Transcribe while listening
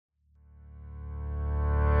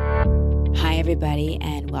everybody,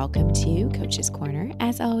 and welcome to Coach's Corner.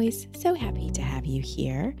 As always, so happy to have you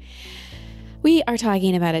here. We are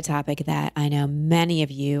talking about a topic that I know many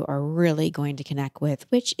of you are really going to connect with,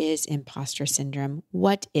 which is imposter syndrome.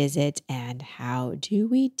 What is it, and how do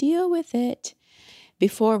we deal with it?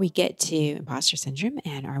 Before we get to imposter syndrome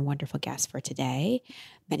and our wonderful guest for today,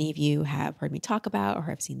 many of you have heard me talk about or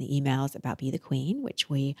have seen the emails about Be the Queen, which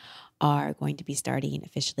we are going to be starting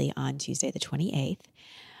officially on Tuesday the 28th.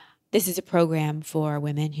 This is a program for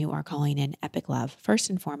women who are calling in epic love, first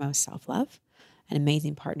and foremost, self-love, an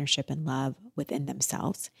amazing partnership and love within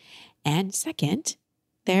themselves. And second,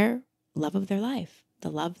 their love of their life, the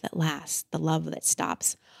love that lasts, the love that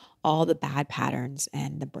stops all the bad patterns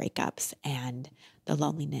and the breakups and the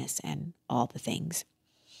loneliness and all the things.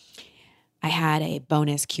 I had a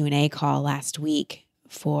bonus Q&A call last week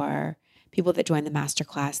for people that joined the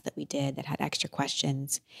masterclass that we did that had extra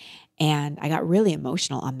questions. And I got really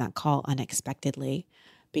emotional on that call unexpectedly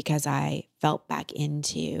because I felt back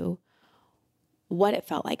into what it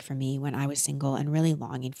felt like for me when I was single and really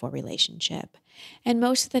longing for a relationship. And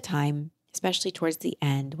most of the time, especially towards the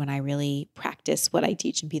end, when I really practice what I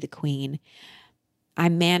teach and Be the Queen, I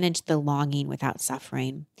managed the longing without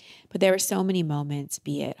suffering. But there were so many moments,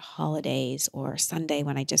 be it holidays or Sunday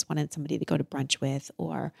when I just wanted somebody to go to brunch with,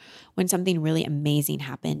 or when something really amazing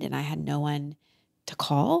happened and I had no one to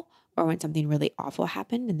call, or when something really awful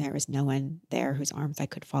happened and there was no one there whose arms I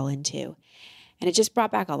could fall into. And it just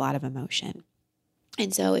brought back a lot of emotion.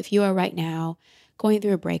 And so if you are right now going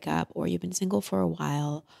through a breakup, or you've been single for a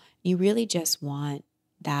while, you really just want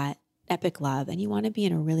that epic love and you want to be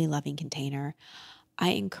in a really loving container,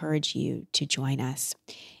 I encourage you to join us.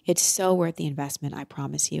 It's so worth the investment, I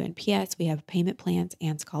promise you. And P.S., we have payment plans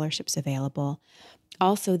and scholarships available.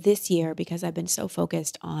 Also this year, because I've been so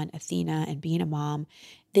focused on Athena and being a mom,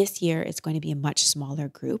 this year it's going to be a much smaller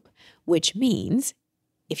group, which means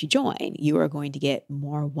if you join, you are going to get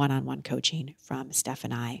more one-on-one coaching from Steph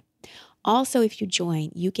and I. Also, if you join,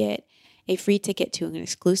 you get a free ticket to an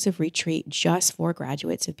exclusive retreat just for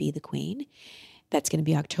graduates of Be the Queen. That's going to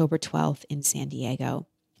be October 12th in San Diego.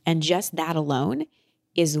 And just that alone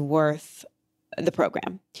is worth the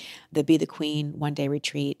program. The Be the Queen one-day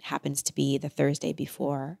retreat happens to be the Thursday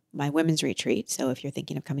before my women's retreat. So if you're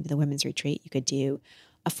thinking of coming to the women's retreat, you could do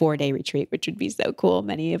a 4-day retreat, which would be so cool.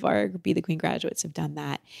 Many of our Be the Queen graduates have done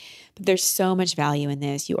that. But there's so much value in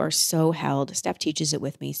this. You are so held. Steph teaches it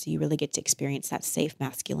with me, so you really get to experience that safe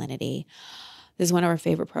masculinity. This is one of our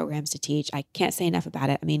favorite programs to teach. I can't say enough about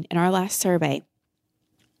it. I mean, in our last survey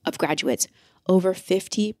of graduates, over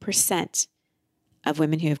 50% of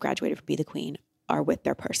women who have graduated from Be the Queen are with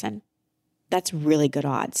their person. That's really good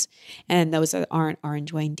odds. And those that aren't are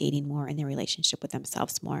enjoying dating more and their relationship with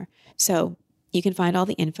themselves more. So you can find all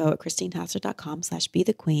the info at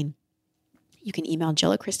christinehausler.com/bethequeen. You can email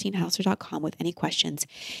jill@christinehausler.com with any questions.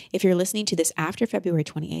 If you're listening to this after February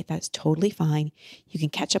 28th, that's totally fine. You can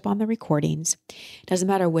catch up on the recordings. It doesn't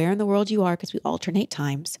matter where in the world you are because we alternate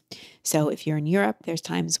times. So if you're in Europe, there's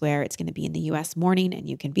times where it's going to be in the US morning and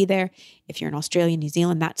you can be there. If you're in Australia, New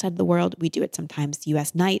Zealand, that side of the world, we do it sometimes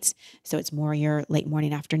US nights. So it's more your late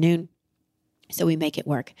morning, afternoon. So we make it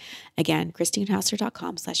work. Again,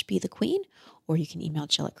 christinehausler.com/bethequeen, or you can email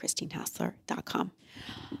jill@christinehausler.com.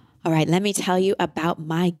 All right, let me tell you about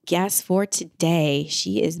my guest for today.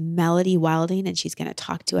 She is Melody Wilding, and she's going to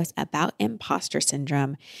talk to us about imposter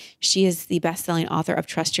syndrome. She is the best-selling author of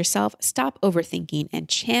Trust Yourself, Stop Overthinking, and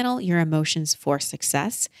Channel Your Emotions for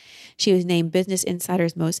Success. She was named Business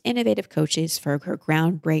Insider's Most Innovative Coaches for her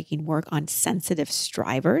groundbreaking work on sensitive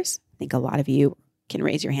strivers. I think a lot of you can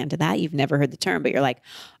raise your hand to that. You've never heard the term, but you're like,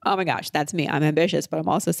 oh my gosh, that's me. I'm ambitious, but I'm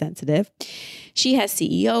also sensitive. She has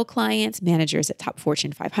CEO clients, managers at top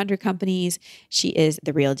Fortune 500 companies. She is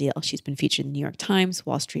the real deal. She's been featured in the New York Times,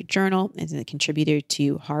 Wall Street Journal, and is a contributor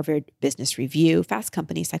to Harvard Business Review, Fast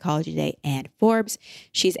Company, Psychology Today, and Forbes.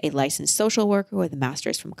 She's a licensed social worker with a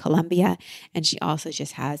master's from Columbia, and she also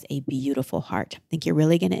just has a beautiful heart. I think you're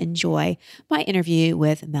really going to enjoy my interview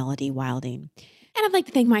with Melody Wilding. And I'd like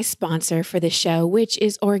to thank my sponsor for the show, which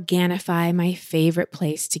is Organifi, my favorite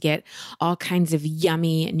place to get all kinds of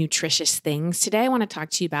yummy, nutritious things. Today, I want to talk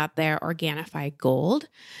to you about their Organifi Gold.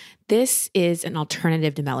 This is an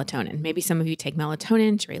alternative to melatonin. Maybe some of you take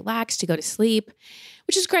melatonin to relax, to go to sleep,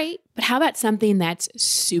 which is great. But how about something that's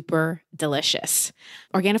super delicious?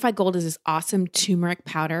 Organifi Gold is this awesome turmeric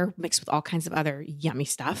powder mixed with all kinds of other yummy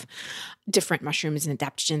stuff, different mushrooms and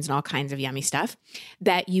adaptogens and all kinds of yummy stuff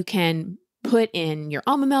that you can put in your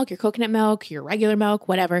almond milk, your coconut milk, your regular milk,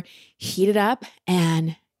 whatever, heat it up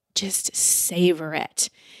and just savor it.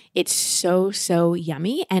 It's so, so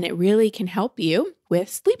yummy, and it really can help you with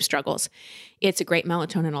sleep struggles. It's a great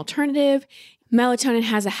melatonin alternative. Melatonin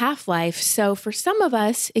has a half-life, so for some of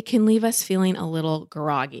us, it can leave us feeling a little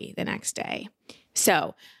groggy the next day.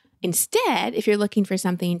 So instead, if you're looking for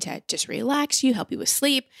something to just relax you, help you with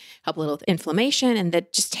sleep, help a little with inflammation, and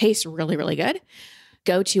that just tastes really, really good,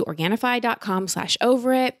 go to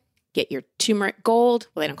Organifi.com/overit. Get your turmeric gold.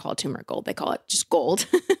 Well, they don't call it turmeric gold. They call it just gold.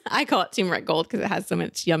 I call it turmeric gold because it has so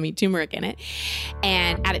much yummy turmeric in it.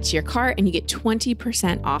 And add it to your cart, and you get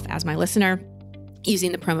 20% off as my listener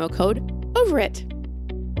using the promo code OVERIT.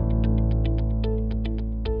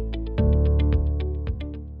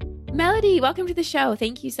 Melody, welcome to the show.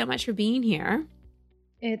 Thank you so much for being here.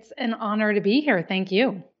 It's an honor to be here. Thank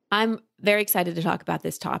you. I'm very excited to talk about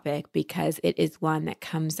this topic because it is one that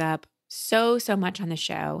comes up so much on the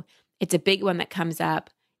show. It's a big one that comes up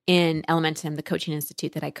in Elementum, the coaching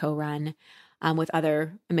institute that I co-run with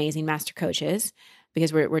other amazing master coaches,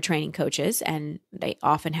 because we're training coaches, and they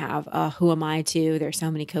often have who am I to? There's so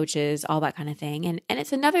many coaches, all that kind of thing. And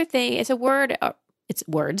it's another thing. It's a word. It's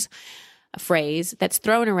words. A phrase that's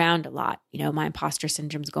thrown around a lot. You know, my imposter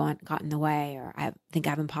syndrome's got in the way, or I think I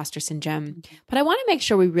have imposter syndrome. But I want to make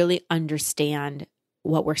sure we really understand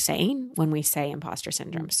what we're saying when we say imposter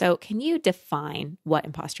syndrome. So can you define what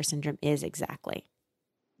imposter syndrome is exactly?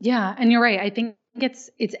 Yeah, and you're right. I think it's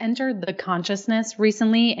entered the consciousness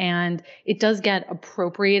recently, and it does get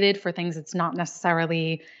appropriated for things it's not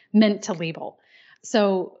necessarily meant to label.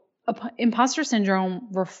 So imposter syndrome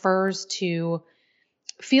refers to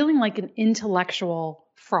feeling like an intellectual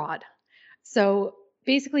fraud. So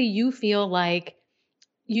basically you feel like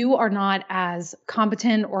you are not as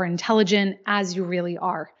competent or intelligent as you really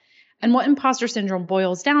are. And what imposter syndrome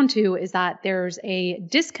boils down to is that there's a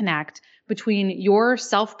disconnect between your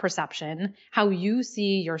self-perception, how you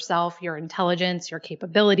see yourself, your intelligence, your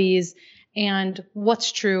capabilities, and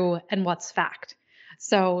what's true and what's fact.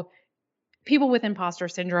 So people with imposter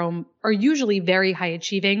syndrome are usually very high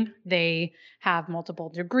achieving. They have multiple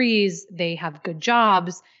degrees. They have good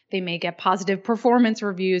jobs. They may get positive performance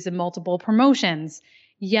reviews and multiple promotions.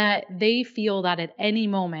 Yet they feel that at any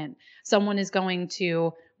moment, someone is going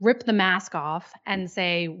to rip the mask off and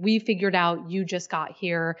say, we figured out you just got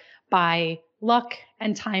here by luck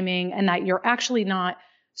and timing, and that you're actually not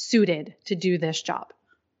suited to do this job.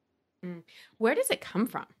 Where does it come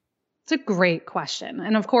from? It's a great question.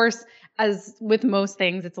 And of course, as with most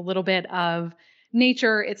things, it's a little bit of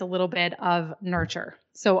nature. It's a little bit of nurture.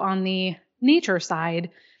 So on the nature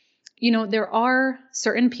side, you know, there are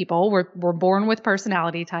certain people, we're born with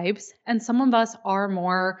personality types, and some of us are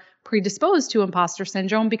more predisposed to imposter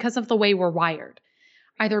syndrome because of the way we're wired.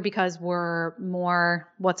 Either because we're more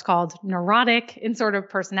what's called neurotic in sort of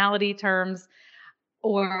personality terms,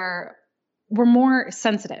 or we're more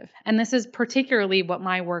sensitive. And this is particularly what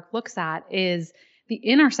my work looks at, is the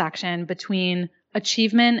intersection between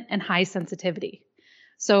achievement and high sensitivity.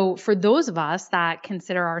 So for those of us that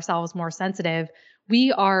consider ourselves more sensitive,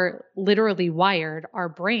 we are literally wired, our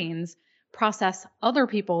brains process other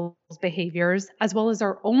people's behaviors as well as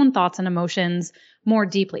our own thoughts and emotions more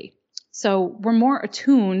deeply. So we're more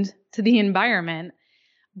attuned to the environment,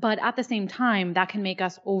 but at the same time, that can make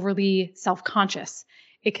us overly self-conscious.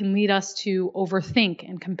 It can lead us to overthink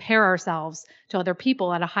and compare ourselves to other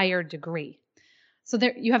people at a higher degree. So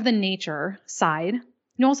there you have the nature side.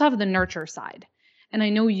 You also have the nurture side. And I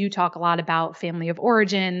know you talk a lot about family of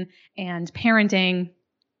origin and parenting.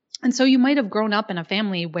 And so you might have grown up in a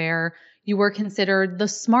family where you were considered the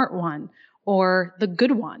smart one or the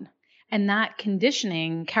good one. And that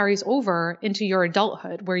conditioning carries over into your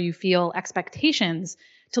adulthood, where you feel expectations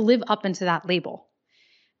to live up into that label.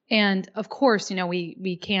 And of course, you know,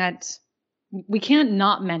 we can't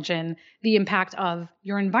not mention the impact of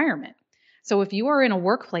your environment. So if you are in a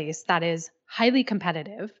workplace that is highly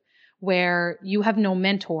competitive, where you have no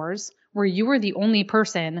mentors, where you are the only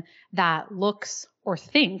person that looks or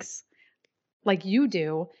thinks like you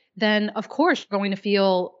do, then of course you're going to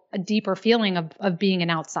feel a deeper feeling of being an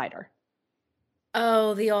outsider.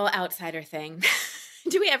 Oh, the old outsider thing.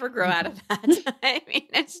 Do we ever grow out of that? I mean,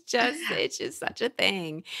 it's just such a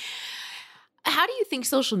thing. How do you think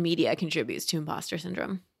social media contributes to imposter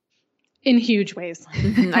syndrome? In huge ways.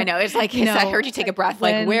 I know. It's like, I heard you take a breath.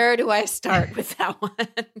 Like, where do I start with that one?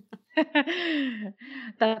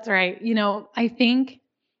 That's right. You know, I think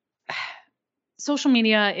social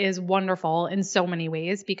media is wonderful in so many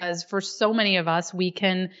ways, because for so many of us, we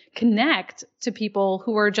can connect to people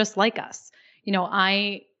who are just like us. You know,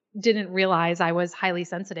 I didn't realize I was highly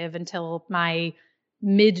sensitive until my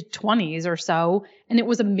mid 20s or so. And it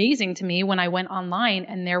was amazing to me when I went online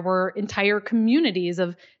and there were entire communities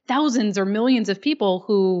of thousands or millions of people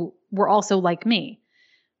who were also like me.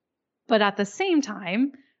 But at the same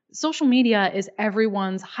time, social media is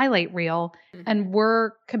everyone's highlight reel, and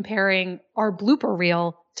we're comparing our blooper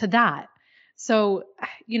reel to that. So,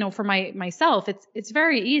 for myself, it's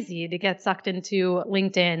very easy to get sucked into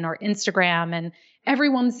LinkedIn or Instagram, and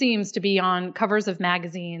everyone seems to be on covers of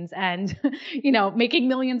magazines and, making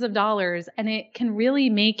millions of dollars. And it can really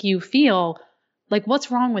make you feel like,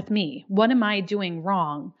 what's wrong with me? What am I doing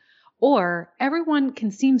wrong? Or everyone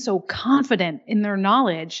can seem so confident in their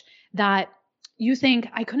knowledge that you think,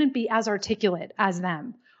 I couldn't be as articulate as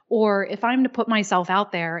them. Or if I'm to put myself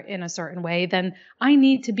out there in a certain way, then I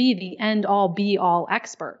need to be the end all be all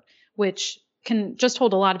expert, which can just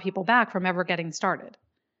hold a lot of people back from ever getting started.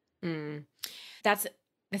 That's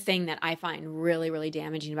the thing that I find really, really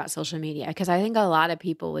damaging about social media, because I think a lot of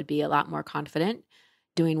people would be a lot more confident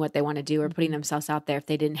doing what they want to do or putting themselves out there if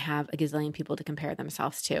they didn't have a gazillion people to compare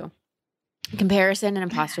themselves to. Comparison and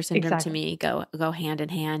imposter syndrome to me go hand in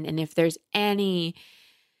hand. And if there's any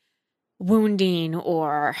wounding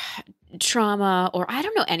or trauma, or I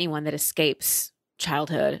don't know anyone that escapes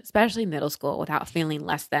childhood, especially middle school, without feeling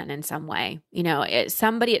less than in some way.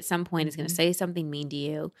 Somebody at some point is going to say something mean to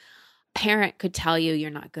you. A parent could tell you you're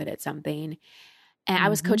not good at something. And I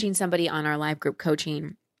was coaching somebody on our live group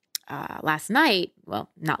coaching last night. Well,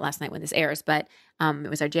 not last night when this airs, but it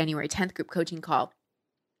was our January 10th group coaching call.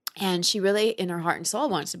 And she really, in her heart and soul,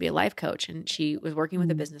 wants to be a life coach. And she was working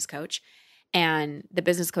with a business coach. And the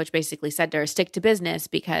business coach basically said to her, stick to business,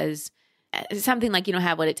 because something like you don't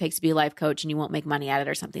have what it takes to be a life coach and you won't make money at it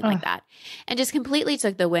or something like that. And just completely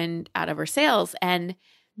took the wind out of her sails. And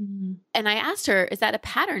I asked her, is that a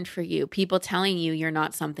pattern for you? People telling you you're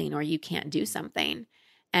not something or you can't do something?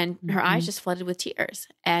 And her eyes just flooded with tears.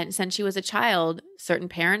 And since she was a child, certain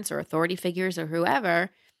parents or authority figures or whoever,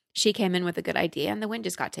 she came in with a good idea and the wind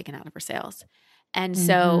just got taken out of her sails. And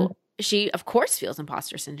so she, of course, feels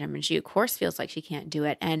imposter syndrome, and she, of course, feels like she can't do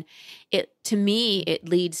it. And to me, it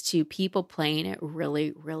leads to people playing it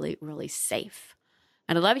really, really, really safe.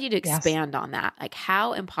 And I'd love you to expand on that, like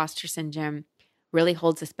how imposter syndrome really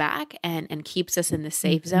holds us back and keeps us in the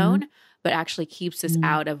safe zone, but actually keeps us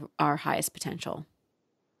out of our highest potential.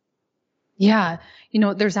 Yeah.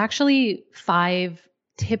 There's actually 5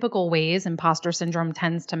 typical ways imposter syndrome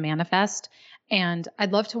tends to manifest. And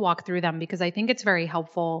I'd love to walk through them because I think it's very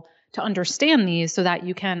helpful to understand these so that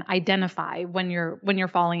you can identify when you're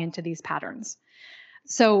falling into these patterns.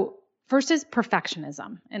 So first is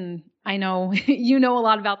perfectionism. And I know you know a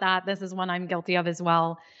lot about that. This is one I'm guilty of as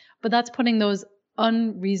well. But that's putting those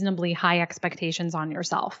unreasonably high expectations on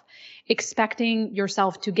yourself, expecting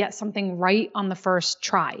yourself to get something right on the first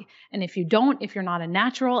try. And if you're not a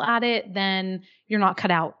natural at it, then you're not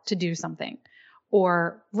cut out to do something.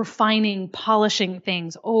 Or refining, polishing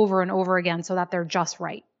things over and over again so that they're just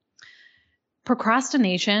right.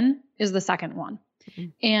 Procrastination is the second one.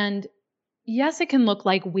 And yes, it can look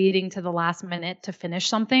like waiting to the last minute to finish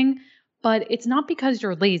something, but it's not because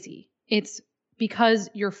you're lazy. It's because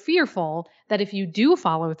you're fearful that if you do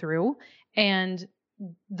follow through and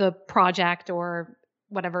the project or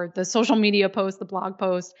whatever, the social media post, the blog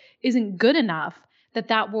post isn't good enough,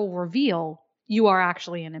 that will reveal you are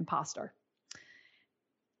actually an imposter.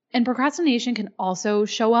 And procrastination can also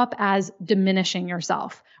show up as diminishing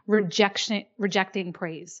yourself, rejecting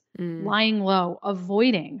praise, lying low,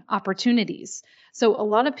 avoiding opportunities. So a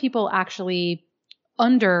lot of people actually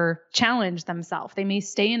under challenge themselves. They may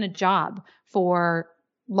stay in a job for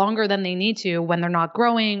longer than they need to when they're not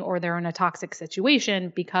growing or they're in a toxic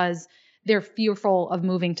situation because they're fearful of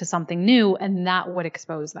moving to something new and that would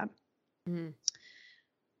expose them.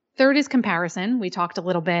 Third is comparison. We talked a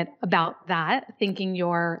little bit about that, thinking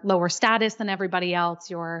you're lower status than everybody else.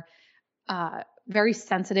 You're very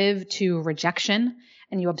sensitive to rejection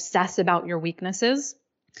and you obsess about your weaknesses.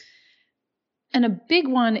 And a big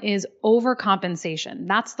one is overcompensation.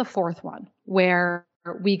 That's the fourth one, where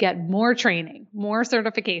we get more training, more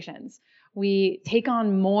certifications. We take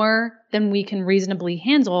on more than we can reasonably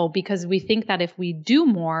handle because we think that if we do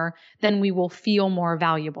more, then we will feel more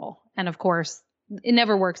valuable. And of course, it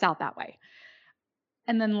never works out that way.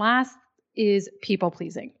 And then last is people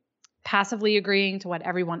pleasing, passively agreeing to what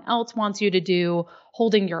everyone else wants you to do,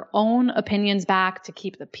 holding your own opinions back to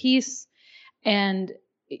keep the peace. And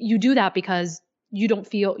you do that because you don't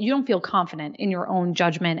feel confident in your own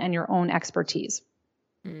judgment and your own expertise.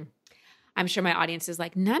 I'm sure my audience is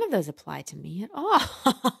like, none of those apply to me at all.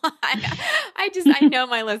 I know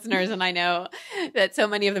my listeners and I know that so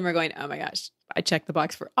many of them are going, oh my gosh, I check the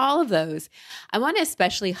box for all of those. I want to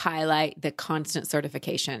especially highlight the constant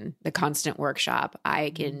certification, the constant workshop.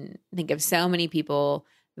 I can think of so many people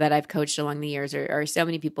that I've coached along the years, or so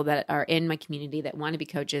many people that are in my community that want to be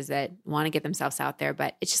coaches, that want to get themselves out there.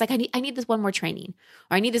 But it's just like, I need this one more training,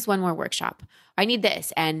 or I need this one more workshop, or I need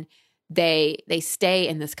this. And they stay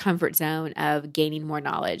in this comfort zone of gaining more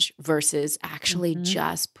knowledge versus actually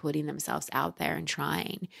just putting themselves out there and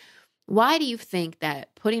trying. Why do you think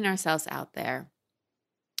that putting ourselves out there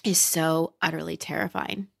is so utterly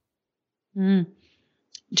terrifying?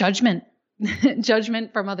 Judgment,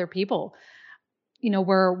 judgment from other people.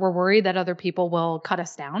 We're worried that other people will cut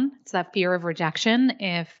us down. It's that fear of rejection.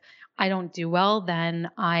 If I don't do well,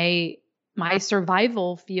 then my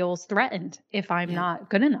survival feels threatened if I'm not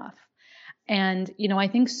good enough. And, I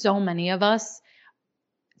think so many of us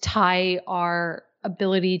tie our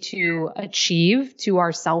ability to achieve to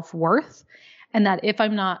our self-worth. And that if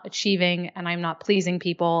I'm not achieving and I'm not pleasing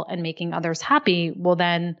people and making others happy, well,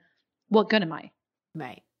 then what good am I?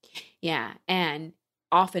 Right. Yeah. And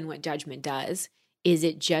often what judgment does is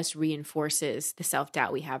it just reinforces the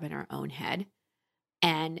self-doubt we have in our own head.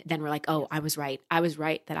 And then we're like, oh, I was right. I was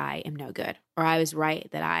right that I am no good. Or I was right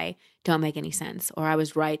that I don't make any sense. Or I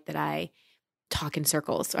was right that I talk in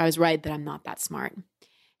circles. Or I was right that I'm not that smart.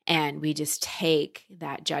 And we just take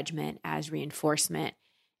that judgment as reinforcement,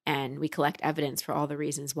 and we collect evidence for all the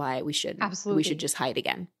reasons why we should just hide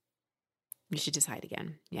again. We should just hide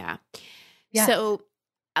again. Yeah. Yes. So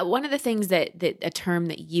one of the things that a term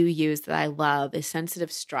that you use that I love is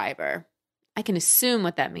sensitive striver. I can assume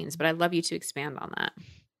what that means, but I'd love you to expand on that.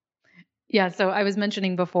 Yeah. So I was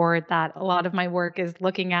mentioning before that a lot of my work is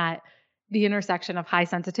looking at the intersection of high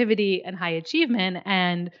sensitivity and high achievement.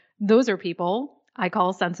 And those are people I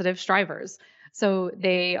call sensitive strivers. So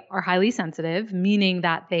they are highly sensitive, meaning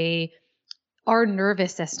that our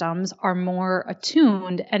nervous systems are more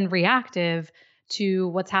attuned and reactive to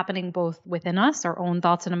what's happening both within us, our own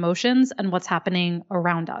thoughts and emotions, and what's happening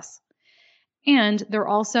around us. And they're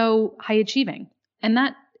also high achieving. And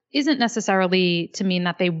that isn't necessarily to mean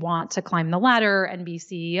that they want to climb the ladder and be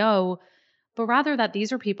CEO, but rather that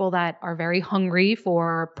these are people that are very hungry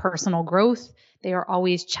for personal growth. They are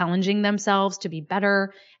always challenging themselves to be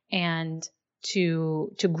better and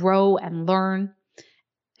to grow and learn.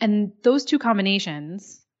 And those two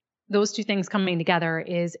combinations, those two things coming together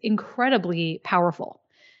is incredibly powerful.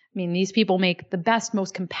 I mean, these people make the best,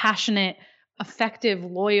 most compassionate, effective,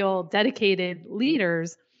 loyal, dedicated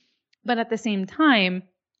leaders. But at the same time,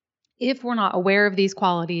 if we're not aware of these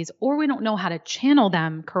qualities or we don't know how to channel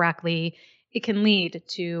them correctly, it can lead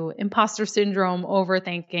to imposter syndrome,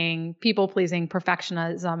 overthinking, people-pleasing,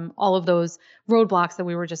 perfectionism, all of those roadblocks that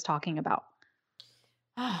we were just talking about.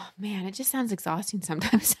 Oh, man, it just sounds exhausting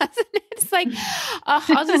sometimes, doesn't it? It's like,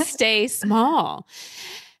 I'll just stay small.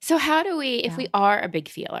 So how do we, if we are a big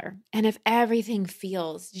feeler and if everything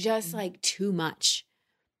feels just like too much,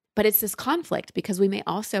 but it's this conflict because we may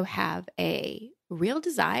also have a real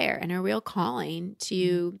desire and a real calling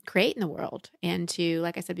to create in the world and to,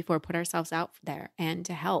 like I said before, put ourselves out there and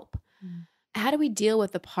to help. How do we deal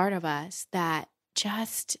with the part of us that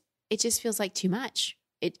it just feels like too much?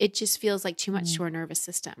 It just feels like too much to our nervous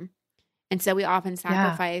system. And so we often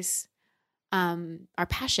sacrifice our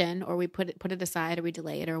passion, or we put it aside, or we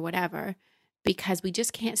delay it, or whatever, because we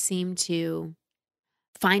just can't seem to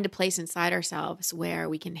find a place inside ourselves where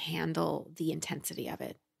we can handle the intensity of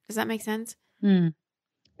it. Does that make sense?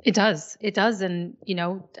 It does. It does. And,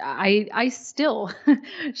 I still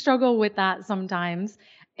struggle with that sometimes.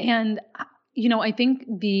 And, I think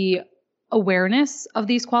the awareness of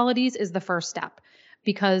these qualities is the first step,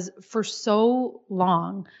 because for so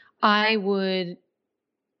long I would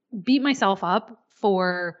beat myself up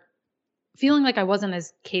for feeling like I wasn't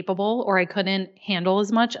as capable or I couldn't handle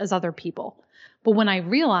as much as other people. But when I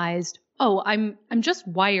realized, oh, I'm just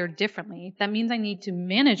wired differently, that means I need to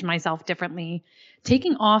manage myself differently.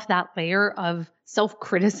 Taking off that layer of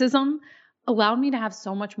self-criticism allowed me to have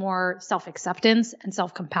so much more self-acceptance and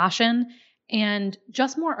self-compassion, and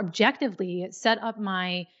just more objectively set up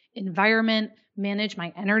my environment, manage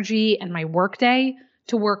my energy and my workday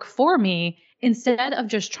to work for me, instead of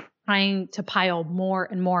just trying to pile more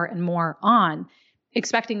and more and more on,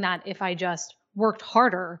 expecting that if I just worked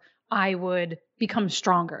harder, I would become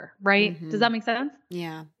stronger, right? Does that make sense?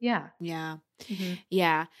 Yeah. Yeah. Yeah.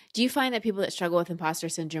 Yeah. Do you find that people that struggle with imposter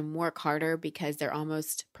syndrome work harder because they're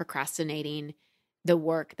almost procrastinating the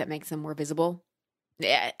work that makes them more visible?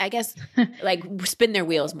 Yeah, I guess like spin their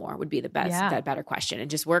wheels more would be the best, that better question, and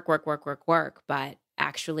just work. But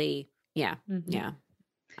actually, yeah.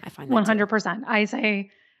 I find that 100%. I say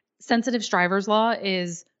sensitive striver's law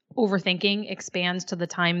is overthinking expands to the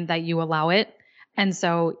time that you allow it. And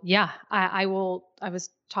so, yeah, I was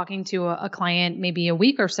talking to a client maybe a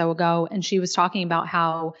week or so ago, and she was talking about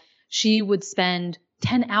how she would spend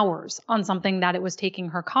 10 hours on something that it was taking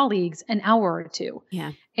her colleagues an hour or two.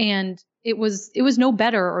 Yeah. And it was no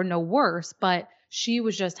better or no worse, but she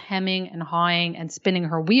was just hemming and hawing and spinning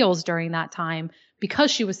her wheels during that time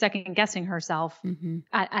because she was second guessing herself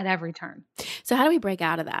at every turn. So how do we break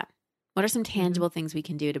out of that? What are some tangible things we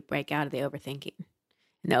can do to break out of the overthinking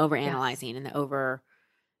and the overanalyzing and the over,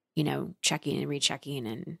 checking and rechecking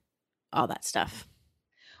and all that stuff?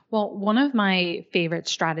 Well, one of my favorite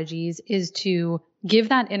strategies is to give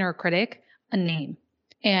that inner critic a name.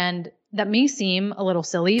 And that may seem a little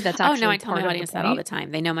silly. That's actually I tell my audience that all the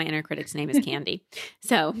time. They know my inner critic's name is Candy.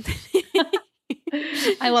 So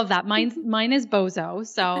I love that. Mine is Bozo.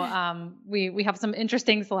 So we have some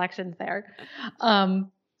interesting selections there.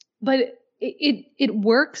 But it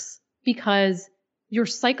works because you're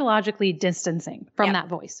psychologically distancing from that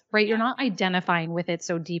voice, right? You're not identifying with it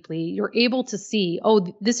so deeply. You're able to see,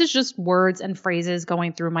 this is just words and phrases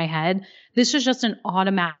going through my head. This is just an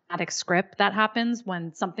automatic script that happens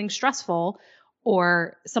when something stressful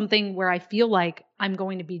or something where I feel like I'm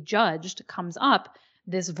going to be judged comes up.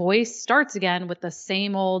 This voice starts again with the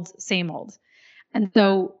same old. And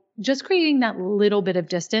so just creating that little bit of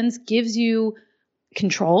distance gives you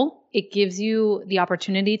control. It gives you the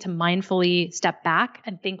opportunity to mindfully step back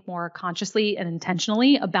and think more consciously and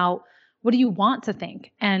intentionally about what do you want to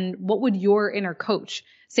think and what would your inner coach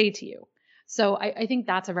say to you. So I think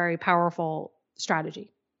that's a very powerful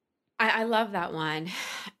strategy. I love that one.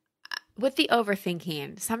 With the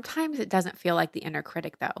overthinking, sometimes it doesn't feel like the inner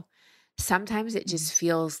critic though. Sometimes it just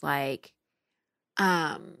feels like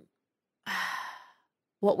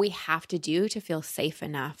what we have to do to feel safe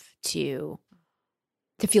enough to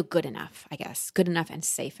feel good enough, I guess, good enough and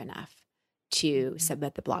safe enough to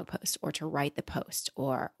submit the blog post or to write the post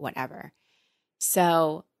or whatever.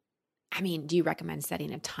 So, I mean, do you recommend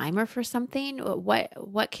setting a timer for something?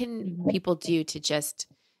 What can people do to just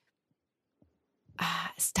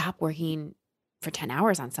stop working for 10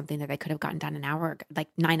 hours on something that they could have gotten done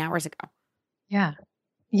 9 hours ago? Yeah.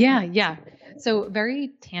 So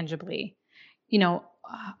very tangibly,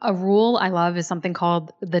 a rule I love is something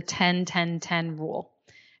called the 10-10-10 rule.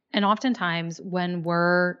 And oftentimes when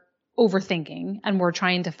we're overthinking and we're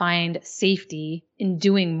trying to find safety in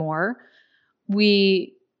doing more,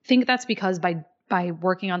 we think that's because by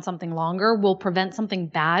working on something longer, we'll prevent something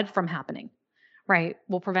bad from happening, right?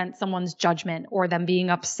 We'll prevent someone's judgment or them being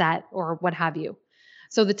upset or what have you.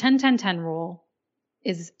 So the 10-10-10 rule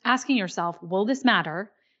is asking yourself, will this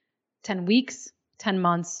matter 10 weeks, 10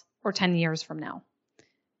 months, or 10 years from now?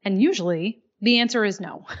 And usually the answer is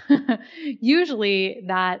no. Usually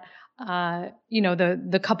that,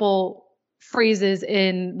 the couple phrases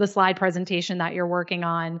in the slide presentation that you're working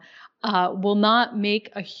on will not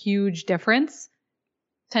make a huge difference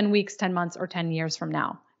 10 weeks, 10 months, or 10 years from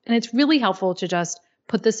now. And it's really helpful to just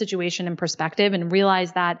put the situation in perspective and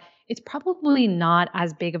realize that it's probably not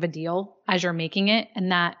as big of a deal as you're making it,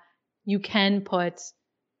 and that you can put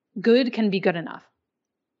good can be good enough.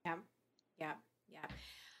 Yeah.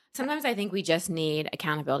 Sometimes I think we just need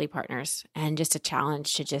accountability partners and just a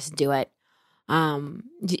challenge to just do it. Do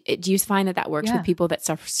you find that works with people that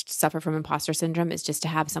suffer from imposter syndrome? Is just to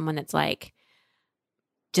have someone that's like,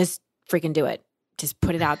 just freaking do it. Just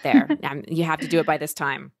put it out there. You have to do it by this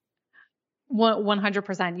time.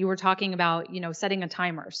 100%. You were talking about, setting a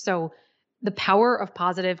timer. So the power of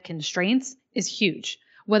positive constraints is huge,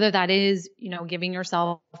 whether that is, giving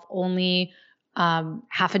yourself only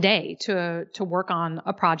half a day to work on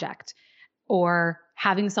a project, or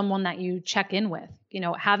having someone that you check in with,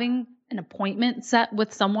 having an appointment set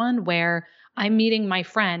with someone where I'm meeting my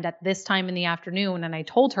friend at this time in the afternoon and I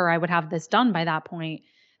told her I would have this done by that point.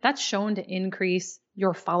 That's shown to increase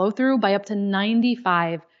your follow through by up to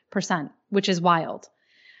 95%, which is wild.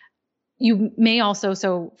 You may also,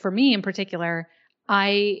 so for me in particular,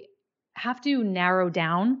 I have to narrow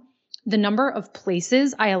down the number of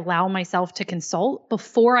places I allow myself to consult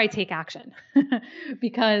before I take action,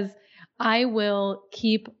 because I will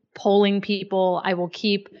keep polling people. I will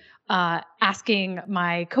keep asking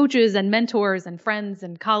my coaches and mentors and friends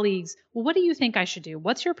and colleagues, well, what do you think I should do?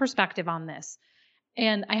 What's your perspective on this?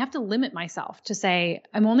 And I have to limit myself to say,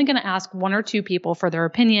 I'm only going to ask one or two people for their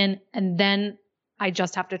opinion, and then I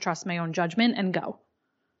just have to trust my own judgment and go.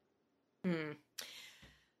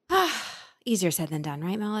 Easier said than done,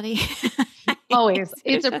 right, Melody? Always.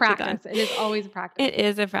 It's a practice. It is always a practice. It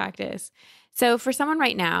is a practice. So for someone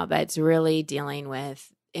right now that's really dealing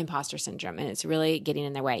with imposter syndrome and it's really getting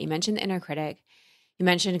in their way, you mentioned the inner critic, You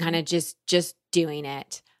mentioned kind of just doing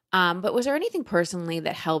it. But was there anything personally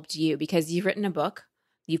that helped you? Because you've written a book,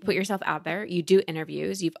 you've put yourself out there, you do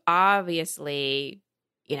interviews, you've obviously,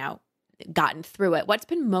 gotten through it. What's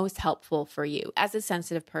been most helpful for you as a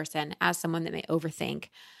sensitive person, as someone that may overthink,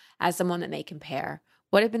 as someone that may compare?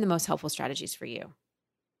 What have been the most helpful strategies for you?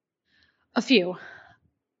 A few.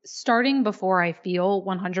 Starting before I feel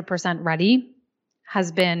 100% ready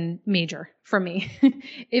has been major for me.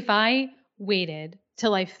 If I waited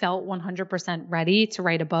till I felt 100% ready to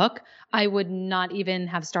write a book, I would not even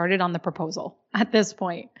have started on the proposal at this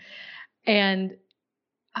point. And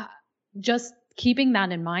just keeping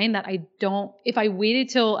that in mind that if I waited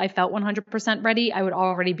till I felt 100% ready, I would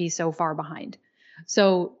already be so far behind.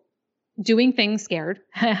 So doing things scared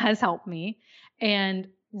has helped me. And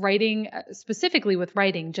writing, specifically with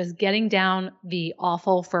writing, just getting down the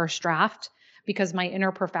awful first draft, because my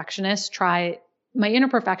inner perfectionist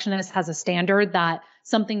has a standard that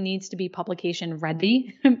something needs to be publication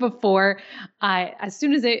ready before as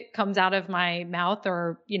soon as it comes out of my mouth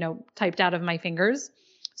or, typed out of my fingers.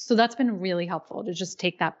 So that's been really helpful to just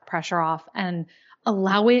take that pressure off and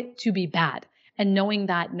allow it to be bad. And knowing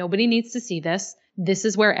that nobody needs to see this. This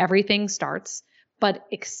is where everything starts. But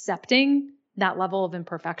accepting that level of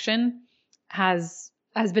imperfection has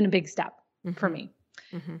been a big step for me.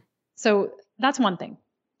 Mm-hmm. So that's one thing.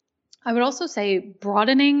 I would also say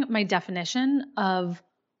broadening my definition of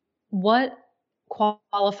what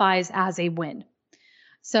qualifies as a win.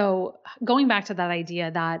 So going back to that idea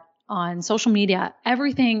that on social media,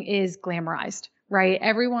 everything is glamorized, right?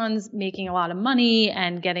 Everyone's making a lot of money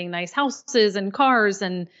and getting nice houses and cars.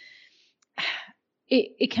 And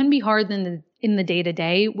it can be hard in the day to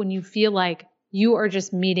day when you feel like you are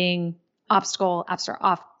just meeting obstacle after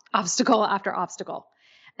obstacle.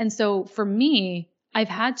 And so for me, I've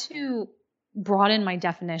had to broaden my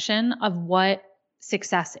definition of what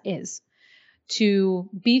success is to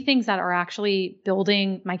be things that are actually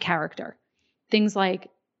building my character. Things like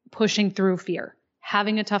pushing through fear,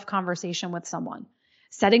 having a tough conversation with someone,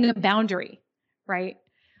 setting a boundary, right?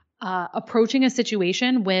 Approaching a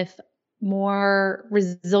situation with more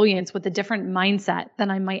resilience, with a different mindset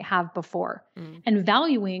than I might have before, and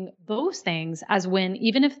valuing those things as win,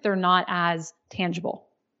 even if they're not as tangible.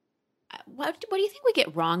 What do you think we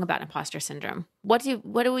get wrong about imposter syndrome? What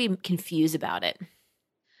do we confuse about it?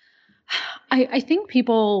 I think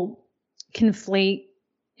people conflate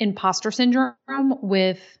imposter syndrome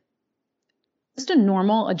with just a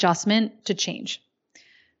normal adjustment to change.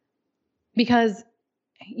 Because,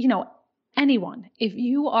 anyone, if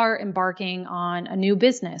you are embarking on a new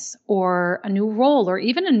business or a new role or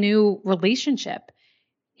even a new relationship,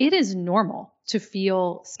 it is normal to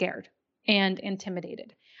feel scared and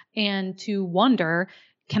intimidated and to wonder,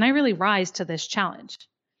 can I really rise to this challenge?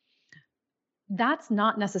 That's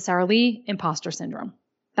not necessarily imposter syndrome.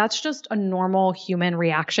 That's just a normal human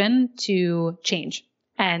reaction to change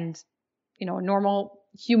and, a normal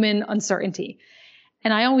human uncertainty.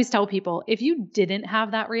 And I always tell people, if you didn't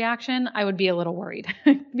have that reaction, I would be a little worried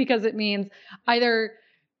because it means either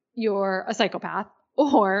you're a psychopath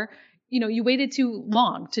or, you waited too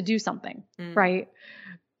long to do something, right?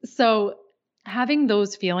 So having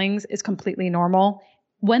those feelings is completely normal.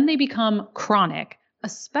 When they become chronic,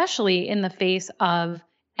 especially in the face of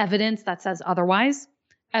evidence that says otherwise,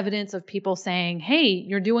 evidence of people saying, hey,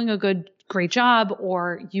 you're doing a great job,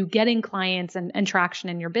 or you getting clients and traction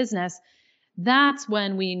in your business, that's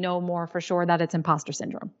when we know more for sure that it's imposter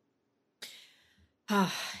syndrome.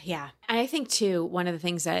 Yeah. And I think too, one of the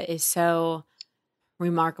things that is so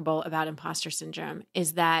remarkable about imposter syndrome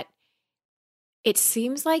is that it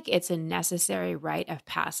seems like it's a necessary rite of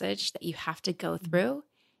passage that you have to go through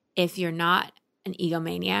if you're not an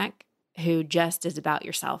egomaniac who just is about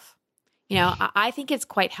yourself. I think it's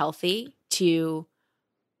quite healthy to,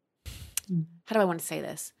 how do I want to say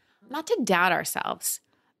this? Not to doubt ourselves,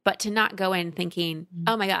 but to not go in thinking,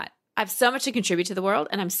 oh my God, I have so much to contribute to the world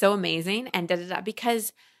and I'm so amazing and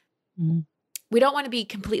because we don't want to be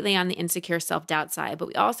completely on the insecure self-doubt side, but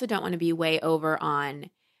we also don't want to be way over on,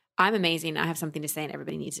 I'm amazing, I have something to say and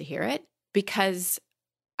everybody needs to hear it, because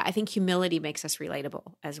I think humility makes us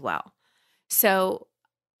relatable as well. So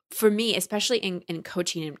for me, especially in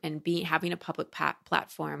coaching and having a public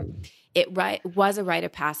platform, it was a rite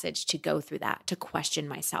of passage to go through that, to question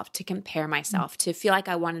myself, to compare myself, to feel like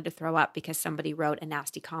I wanted to throw up because somebody wrote a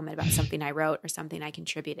nasty comment about something I wrote or something I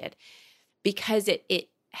contributed, because it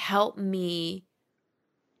helped me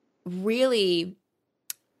really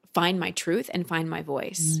find my truth and find my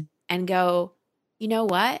voice and go, you know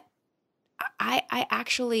what? I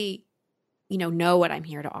actually know what I'm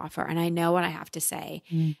here to offer, and I know what I have to say.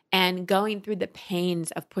 And going through the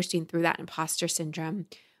pains of pushing through that imposter syndrome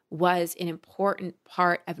was an important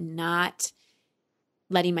part of not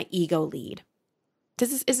letting my ego lead.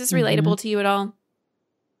 Is this relatable to you at all?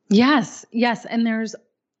 Yes. Yes. And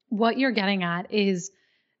what you're getting at is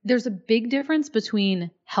there's a big difference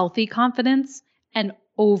between healthy confidence and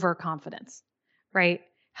overconfidence, right?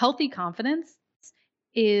 Healthy confidence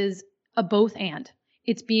is a both and.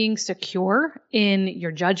 It's being secure in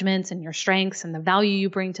your judgments and your strengths and the value you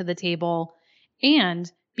bring to the table,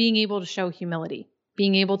 and being able to show humility,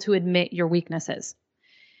 being able to admit your weaknesses.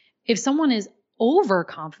 If someone is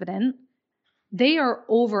overconfident, they are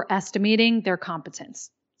overestimating their competence.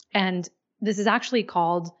 And this is actually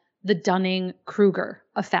called the Dunning-Kruger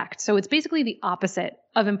effect. So it's basically the opposite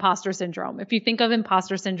of imposter syndrome. If you think of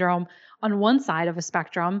imposter syndrome on one side of a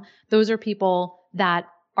spectrum, those are people that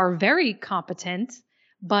are very competent,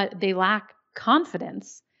 but they lack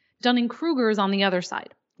confidence. Dunning-Kruger is on the other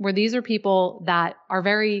side, where these are people that are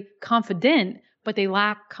very confident, but they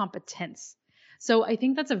lack competence. So I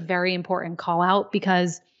think that's a very important call out,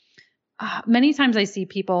 because many times I see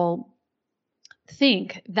people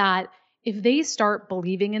think that if they start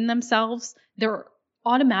believing in themselves, they're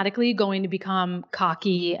automatically going to become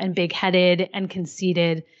cocky and big-headed and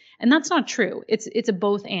conceited. And that's not true. It's a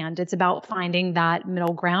both and. It's about finding that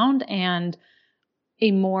middle ground and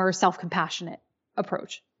a more self-compassionate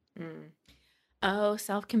approach. Oh,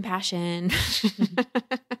 self-compassion.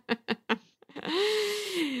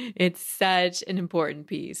 It's such an important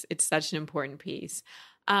piece.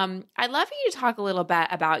 I'd love for you to talk a little bit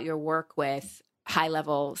about your work with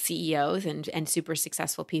high-level CEOs and super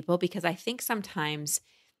successful people, because I think sometimes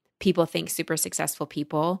people think super successful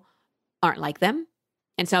people aren't like them.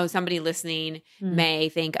 And so somebody listening may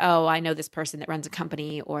think, oh, I know this person that runs a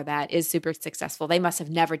company or that is super successful. They must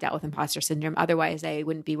have never dealt with imposter syndrome. Otherwise, they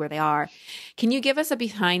wouldn't be where they are. Can you give us a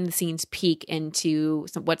behind-the-scenes peek into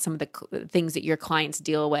what some of the things that your clients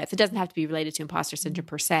deal with? It doesn't have to be related to imposter syndrome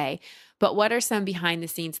per se, but what are some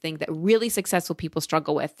behind-the-scenes things that really successful people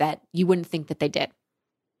struggle with that you wouldn't think that they did?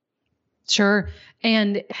 Sure.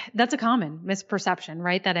 And that's a common misperception,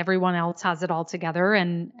 right? That everyone else has it all together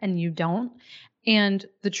and you don't. And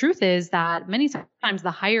the truth is that many times the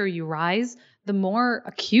higher you rise, the more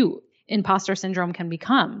acute imposter syndrome can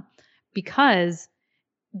become, because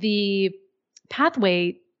the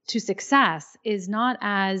pathway to success is not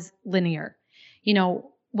as linear.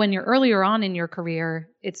 When you're earlier on in your career,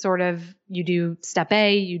 it's sort of, you do step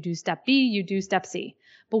A, you do step B, you do step C.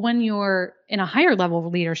 But when you're in a higher level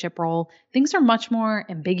of leadership role, things are much more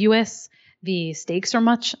ambiguous. The stakes are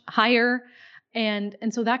much higher. And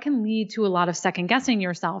so that can lead to a lot of second guessing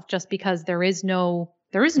yourself, just because there is no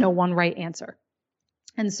one right answer.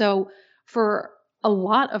 And so for a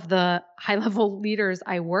lot of the high level leaders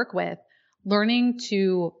I work with, learning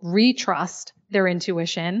to retrust their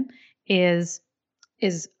intuition is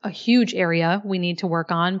a huge area we need to work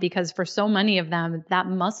on, because for so many of them, that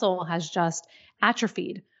muscle has just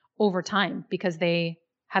atrophied over time because they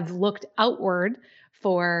have looked outward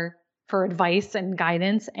for advice and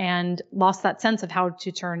guidance and lost that sense of how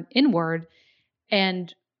to turn inward.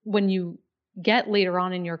 And when you get later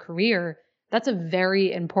on in your career, that's a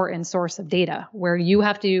very important source of data, where you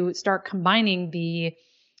have to start combining the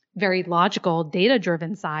very logical,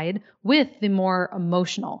 data-driven side with the more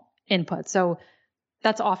emotional input. So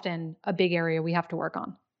that's often a big area we have to work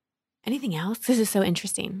on. Anything else? This is so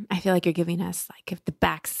interesting. I feel like you're giving us like the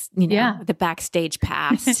backstage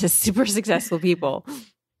pass to super successful people.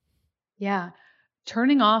 Yeah.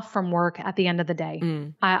 Turning off from work at the end of the day.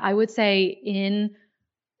 I would say in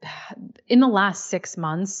the last 6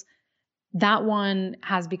 months, that one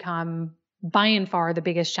has become by and far the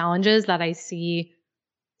biggest challenges that I see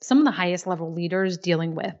some of the highest level leaders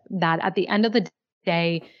dealing with, that at the end of the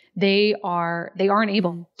day, they aren't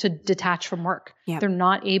able to detach from work. Yep. They're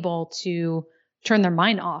not able to turn their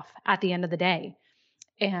mind off at the end of the day.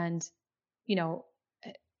 And,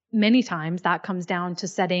 many times that comes down to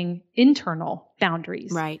setting internal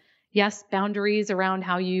boundaries. Right. Yes, boundaries around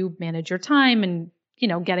how you manage your time and,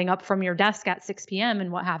 getting up from your desk at 6 p.m.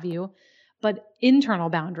 and what have you, but internal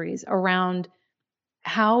boundaries around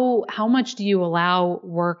how much do you allow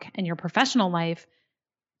work and your professional life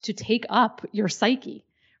to take up your psyche,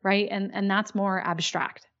 right? And that's more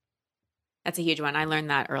abstract. That's a huge one. I learned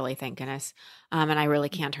that early, thank goodness. And I really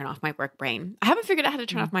can't turn off my work brain. I haven't figured out how to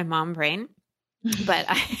turn off my mom brain, but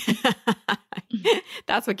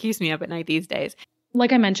that's what keeps me up at night these days.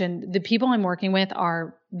 Like I mentioned, the people I'm working with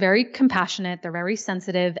are very compassionate. They're very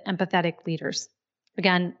sensitive, empathetic leaders.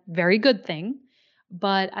 Again, very good thing.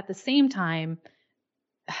 But at the same time,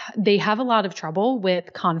 they have a lot of trouble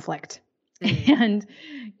with conflict. And,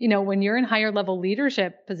 when you're in higher level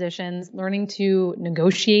leadership positions, learning to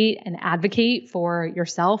negotiate and advocate for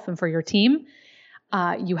yourself and for your team,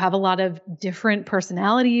 you have a lot of different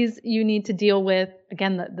personalities you need to deal with.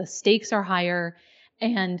 Again, the stakes are higher.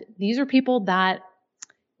 And these are people that,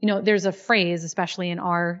 there's a phrase, especially in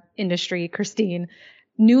our industry, Christine,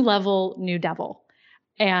 new level, new devil.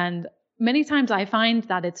 And many times I find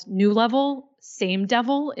that it's new level, same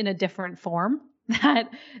devil in a different form, that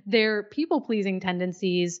their people-pleasing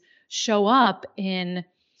tendencies show up in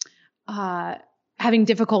having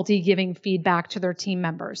difficulty giving feedback to their team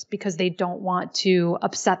members because they don't want to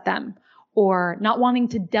upset them, or not wanting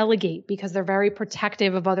to delegate because they're very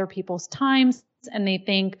protective of other people's times. And they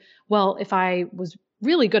think, well, if I was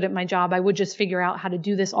really good at my job, I would just figure out how to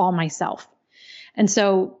do this all myself. And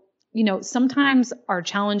so, sometimes our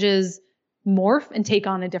challenges morph and take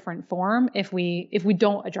on a different form if we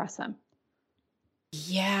don't address them.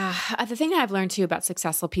 Yeah. The thing that I've learned too about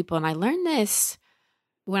successful people, and I learned this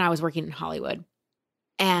when I was working in Hollywood,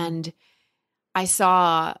 and I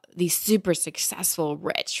saw these super successful,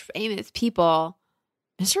 rich, famous people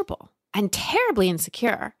miserable and terribly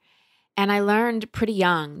insecure. And I learned pretty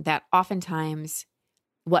young that oftentimes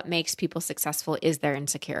what makes people successful is their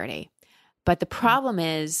insecurity. But the problem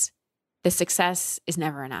is the success is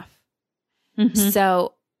never enough. Mm-hmm.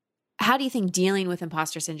 So how do you think dealing with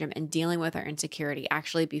imposter syndrome and dealing with our insecurity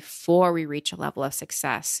actually before we reach a level of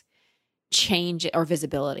success or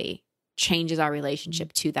visibility changes our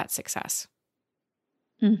relationship to that success?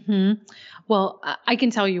 Mm-hmm. Well, I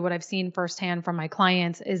can tell you what I've seen firsthand from my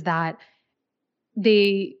clients is that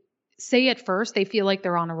they say at first they feel like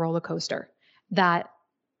they're on a roller coaster, that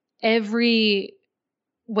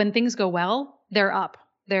when things go well, they're up.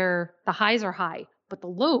 The highs are high, but the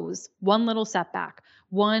lows, one little setback,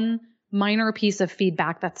 one minor piece of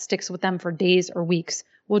feedback that sticks with them for days or weeks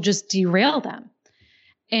will just derail them.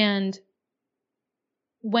 And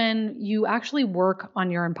when you actually work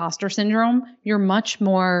on your imposter syndrome, you're much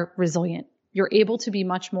more resilient. You're able to be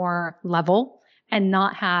much more level and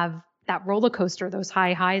not have that roller coaster, those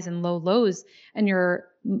high highs and low lows. And you're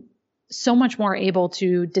so much more able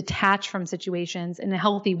to detach from situations in a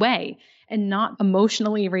healthy way and not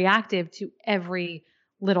emotionally reactive to every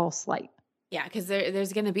little slight. Yeah, because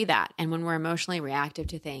there's going to be that. And when we're emotionally reactive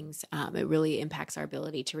to things, it really impacts our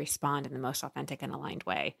ability to respond in the most authentic and aligned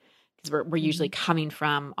way. Because we're usually coming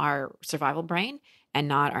from our survival brain and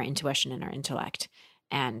not our intuition and our intellect.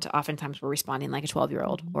 And oftentimes we're responding like a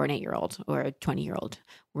 12-year-old or an 8-year-old or a 20-year-old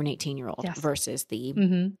or an 18-year-old versus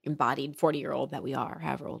the embodied 40-year-old that we are,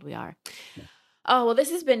 however old we are. Yeah. Oh, well, this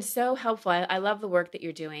has been so helpful. I love the work that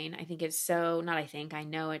you're doing. I think I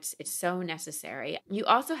know it's so necessary. You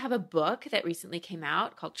also have a book that recently came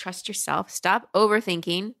out called Trust Yourself, Stop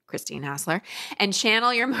Overthinking, Christine Hassler, and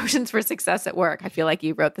Channel Your Emotions for Success at Work. I feel like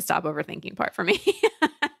you wrote the stop overthinking part for me.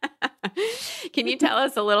 Can you tell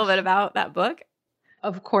us a little bit about that book?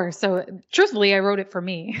 Of course. So truthfully, I wrote it for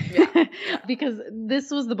me because this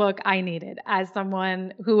was the book I needed as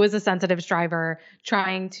someone who was a sensitive striver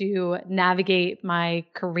trying to navigate my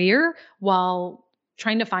career while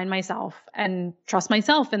trying to find myself and trust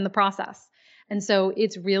myself in the process. And so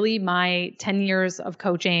it's really my 10 years of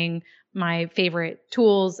coaching, my favorite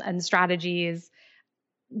tools and strategies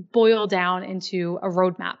boil down into a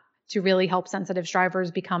roadmap to really help sensitive strivers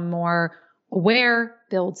become more aware,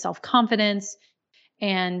 build self-confidence,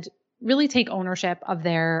 and really take ownership of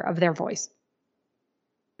their voice.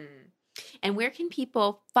 And where can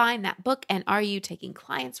people find that book? And are you taking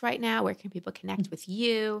clients right now? Where can people connect with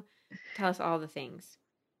you? Tell us all the things.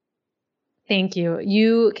 Thank you.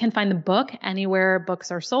 You can find the book anywhere books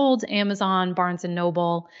are sold, Amazon, Barnes &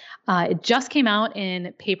 Noble. It just came out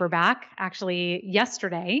in paperback actually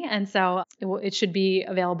yesterday. And so it should be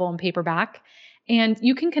available in paperback. And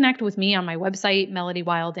you can connect with me on my website,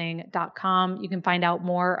 melodywilding.com. You can find out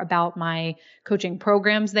more about my coaching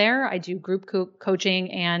programs there. I do group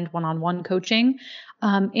coaching and one-on-one coaching.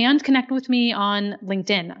 And connect with me on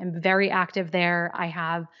LinkedIn. I'm very active there. I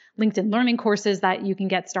have LinkedIn learning courses that you can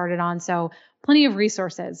get started on. So plenty of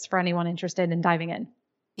resources for anyone interested in diving in.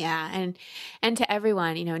 Yeah. And to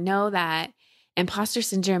everyone, know that imposter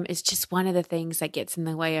syndrome is just one of the things that gets in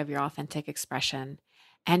the way of your authentic expression.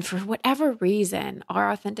 And for whatever reason,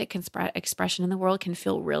 our authentic expression in the world can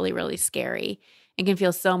feel really, really scary and can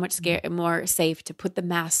feel so much more safe to put the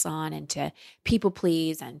masks on and to people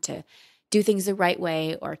please and to do things the right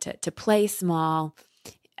way or to play small.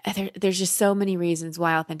 There's just so many reasons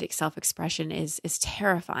why authentic self-expression is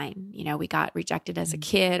terrifying. We got rejected as a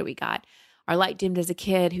kid. We got our light dimmed as a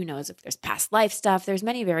kid. Who knows if there's past life stuff. There's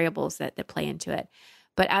many variables that play into it.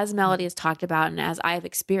 But as Melody has talked about and as I've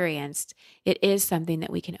experienced, it is something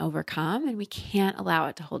that we can overcome, and we can't allow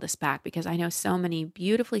it to hold us back, because I know so many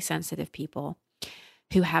beautifully sensitive people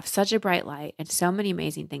who have such a bright light and so many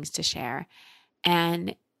amazing things to share.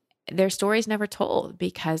 And their story's never told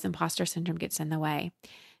because imposter syndrome gets in the way.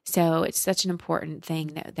 So it's such an important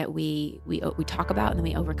thing that we talk about and then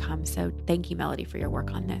we overcome. So thank you, Melody, for your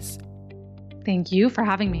work on this. Thank you for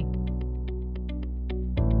having me.